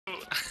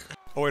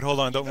Oh wait, hold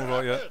on, don't move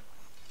out yet.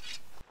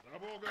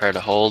 Prepare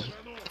to hold.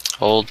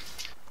 Hold.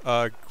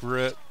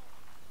 Grit,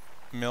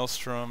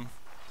 Maelstrom,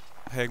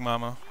 Hag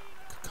Mama,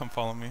 come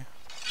follow me.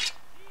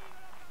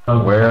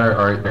 Where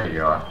are you? There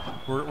you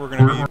are.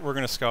 We're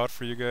gonna scout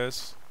for you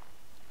guys.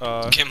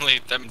 Gimli,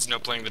 that means no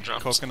playing the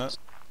drums. Coconut.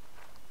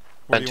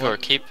 Where do you Mentor,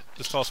 want? keep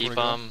Just tell us where to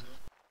go.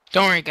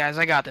 Don't worry, guys,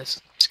 I got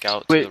this.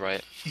 Scout Wait. to the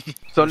right.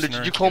 Thunder,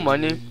 did you call my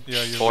name?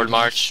 Yeah, you're Forward leading.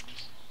 march.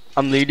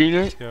 I'm leading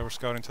it. Yeah, we're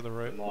scouting to the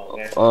right.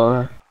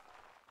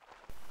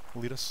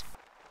 Lead us.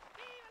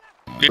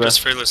 Lead us,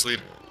 fearless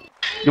leader.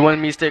 You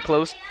want me to stay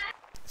close?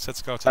 Set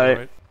scout to the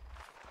right.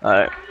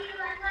 Alright.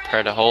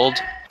 Prepare to hold.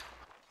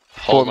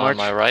 Hold on march.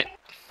 my right.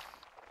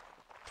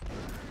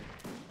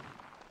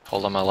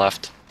 Hold on my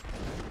left.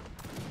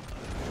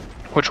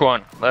 Which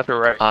one? Left or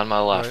right? On my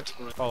left.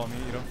 Right. Follow me,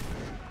 Ito.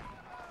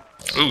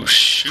 Oh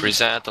shoot.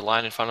 Present at the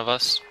line in front of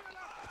us.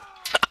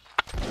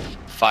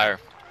 Fire.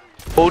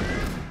 Hold.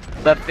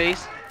 Left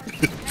face.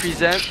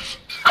 Present.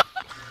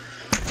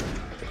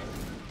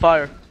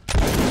 Fire.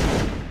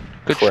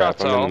 Good Crap,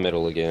 shots, I'm in all. the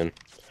middle again.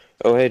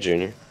 Oh, hey,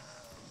 Junior.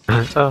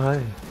 Oh,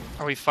 hi.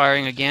 Are we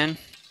firing again?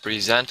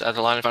 Present at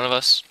the line in front of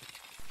us.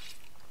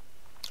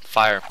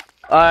 Fire.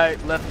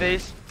 Alright, left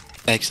face.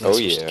 Excellent. Oh,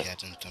 yeah.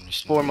 Captain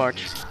Thundersnow. Forward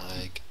march.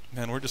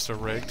 Man, we're just a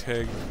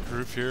ragtag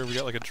group here. We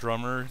got like a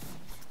drummer,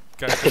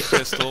 guys with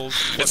pistols.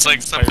 It's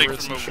like something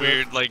pirates from a and shit.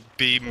 weird like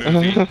B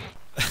movie.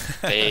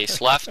 Face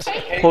left.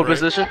 Hold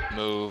position.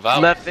 Move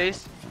out. Left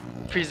face.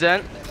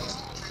 Present.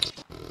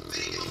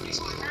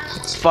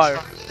 Fire.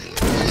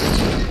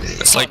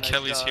 It's like my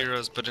Kelly's God.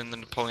 Heroes, but in the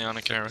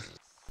Napoleonic era.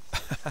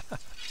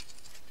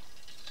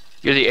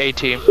 You're the A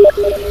team.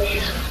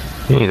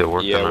 You need to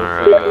work Yeah, on we're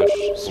our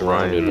pretty much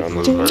surrounded on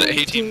the The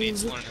A team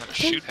needs to learn how to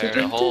shoot Prepare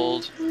better. to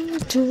hold.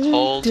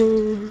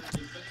 Hold.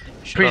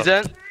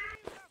 Present.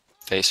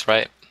 Face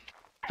right.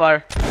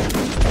 Fire.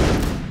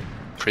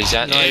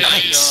 Present.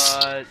 Nice.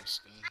 God.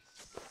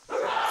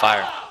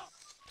 Fire.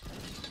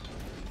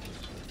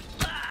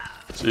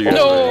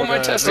 No, my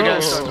We're testicles.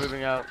 gonna start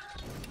moving out.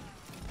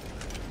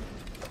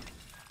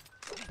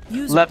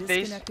 User Left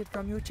face. disconnected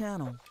from your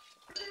channel.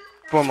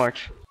 Forward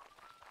march.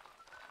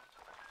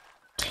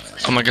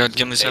 Oh my god,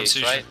 Gimli's have Face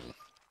sushi. right.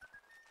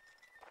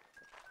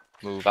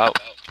 Move out.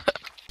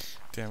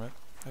 Damn it!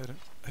 I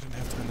didn't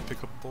have time to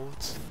pick up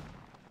bullets.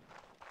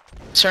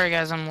 Sorry,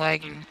 guys, I'm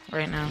lagging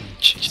right now.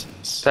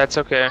 Jesus. That's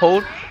okay.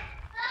 Hold.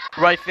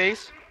 Right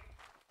face.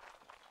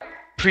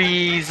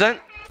 Present.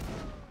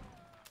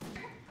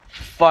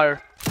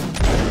 Fire.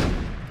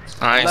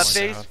 Nice. Left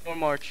face. Forward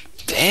march.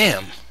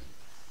 Damn.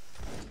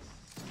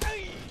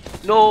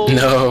 No.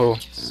 No. No,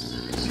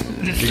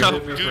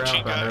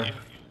 Gucci got you.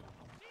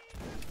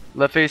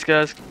 Left face,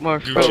 guys.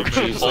 March.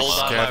 Gucci Hold on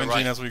my Scavenging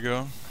right. as we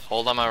go.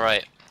 Hold on my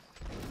right.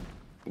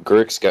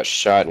 Grix got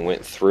shot and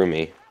went through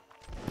me.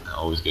 I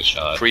always get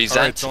shot. Alright,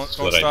 Present. don't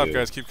what I stop, do.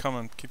 guys. Keep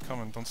coming,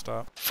 don't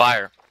stop.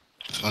 Fire.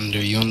 Thunder,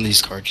 you on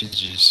these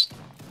cartridges.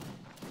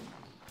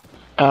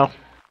 Ow.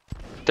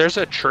 There's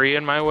a tree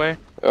in my way.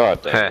 Oh,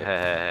 damn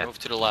it. Move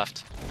to the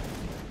left.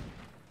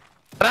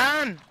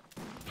 Run!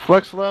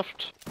 Flex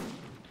left.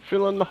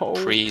 Fill in the hole.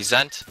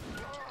 Present.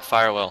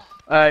 Fire will.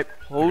 Alright,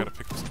 I hold. gotta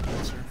pick this up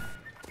here.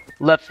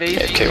 Left face.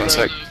 Okay, one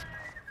sec.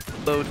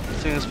 Load as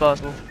soon as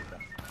possible.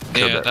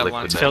 Yeah, that that liquid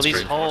line's match fill these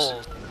these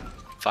holes.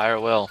 Fire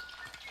will.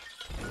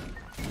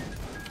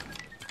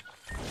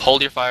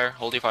 Hold your fire.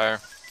 Hold your fire.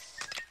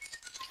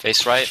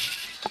 Face right.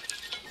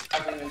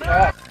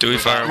 Do we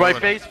fire? Right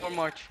face or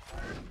march.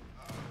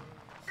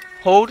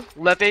 Hold.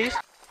 Left face.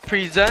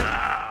 Present.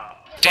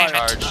 Damn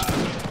Charge. it.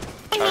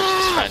 Charge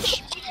this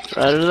French.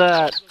 Right of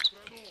that.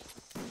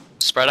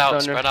 Spread out.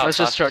 Thunder. Spread out. Let's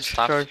just Stop, charge.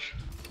 stop. Charge.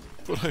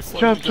 But I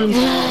Captain.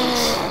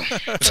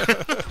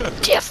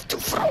 Death to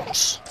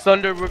France.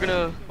 Thunder. We're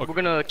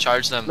gonna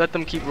Charge them. let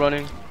them keep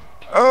running.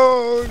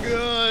 Oh,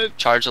 God.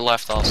 Charge the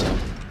left also.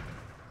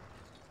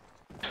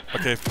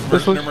 Okay,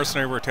 This we're one-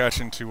 mercenary. We're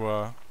attaching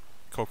to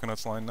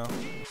Coconut's line now.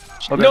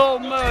 Okay. No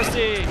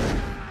mercy!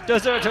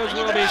 Deserters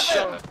will be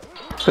shot.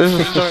 This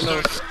is starting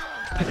to...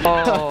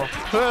 Oh.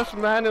 First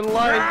man in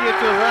line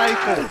gets a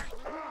rifle.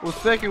 The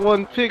second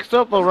one picks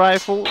up a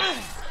rifle.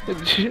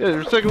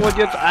 The second one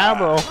gets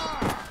ammo.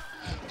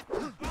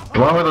 The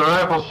one with the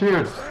rifle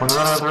shoots. When the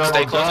one with the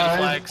Stay rifle close to the dies,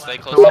 flag. Stay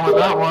close the to one the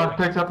with that flag. one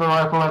picks up the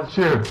rifle and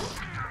shoots.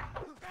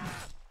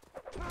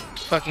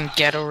 Fucking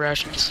ghetto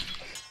Russians.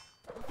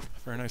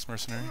 Very nice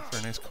mercenary.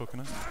 Very nice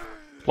Coconut.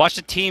 Watch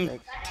the team.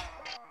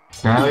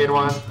 Can I lead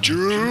one?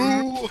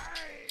 Drew!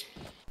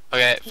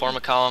 Okay, form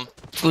a column.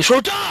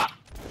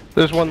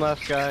 There's one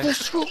last guy. Did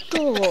someone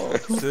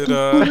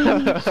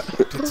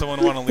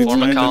want to lead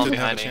Form a tonight that column didn't have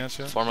behind a me. chance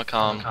yet? Form a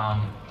column.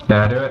 Can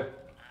I do it?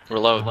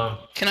 Reload.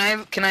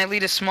 Can I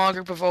lead a small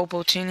group of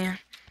Opotenia?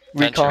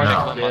 Venture. Recon. Pick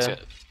up a Yeah. musket.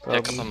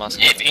 Pick up a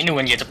musket. If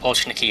anyone gets a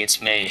opportunity,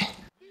 it's me.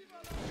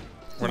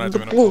 We're not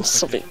doing a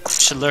pulse.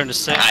 Should learn to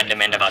sing. I'm the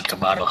man about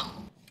Kabbalah.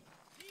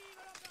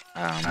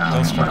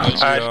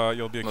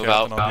 You'll be a Move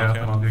captain. out.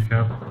 I'll be a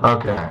captain.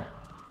 Okay.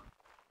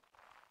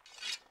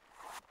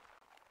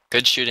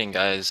 Good shooting,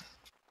 guys.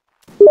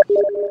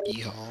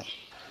 Yeehaw.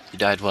 You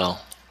died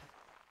well.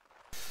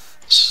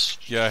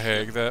 Yeah,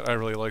 Hag, that I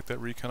really like that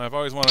recon. I've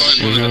always wanted to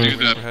do that.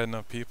 We never had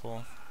enough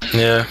people.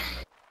 Yeah.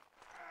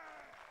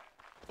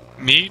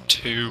 Me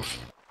too.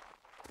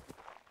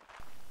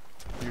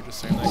 You're just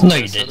saying that. No,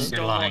 you didn't. You're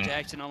Stonewall lying.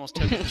 Jackson almost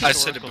took I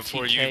said it historical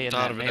before TK you in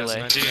thought that of it as an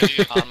melee.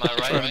 idea. On my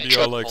right. Trying to be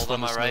all like Hold on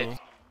my right.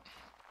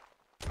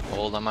 Thundersnow.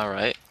 Hold on my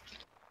right.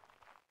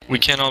 We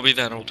can't all be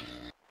that old.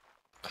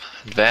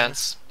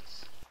 Advance.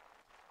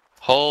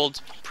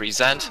 Hold.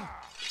 Present.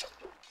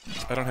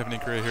 I don't have any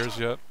gray hairs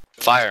yet.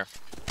 Fire.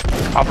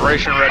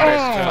 Operation Red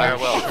Base. Fire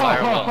well.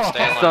 Fire well.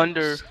 Stay in line.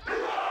 Thunder.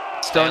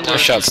 Stay in I line.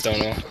 shot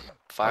Stonewall.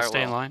 Fire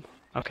Stay in well. line.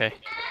 Okay.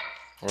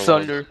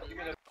 Thunder.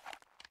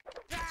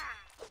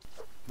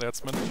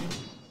 That's me.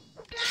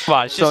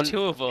 Wow, it's just Sun-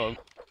 2 of them.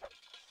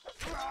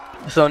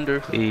 Thunder.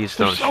 Please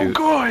don't shoot,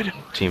 good.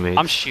 teammates.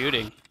 I'm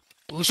shooting.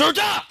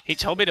 He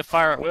told me to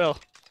fire at will.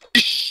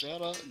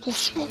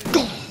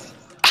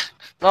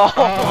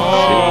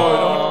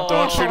 Oh,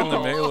 don't shoot in the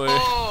melee.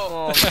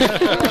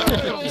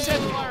 He said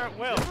fire at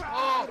will.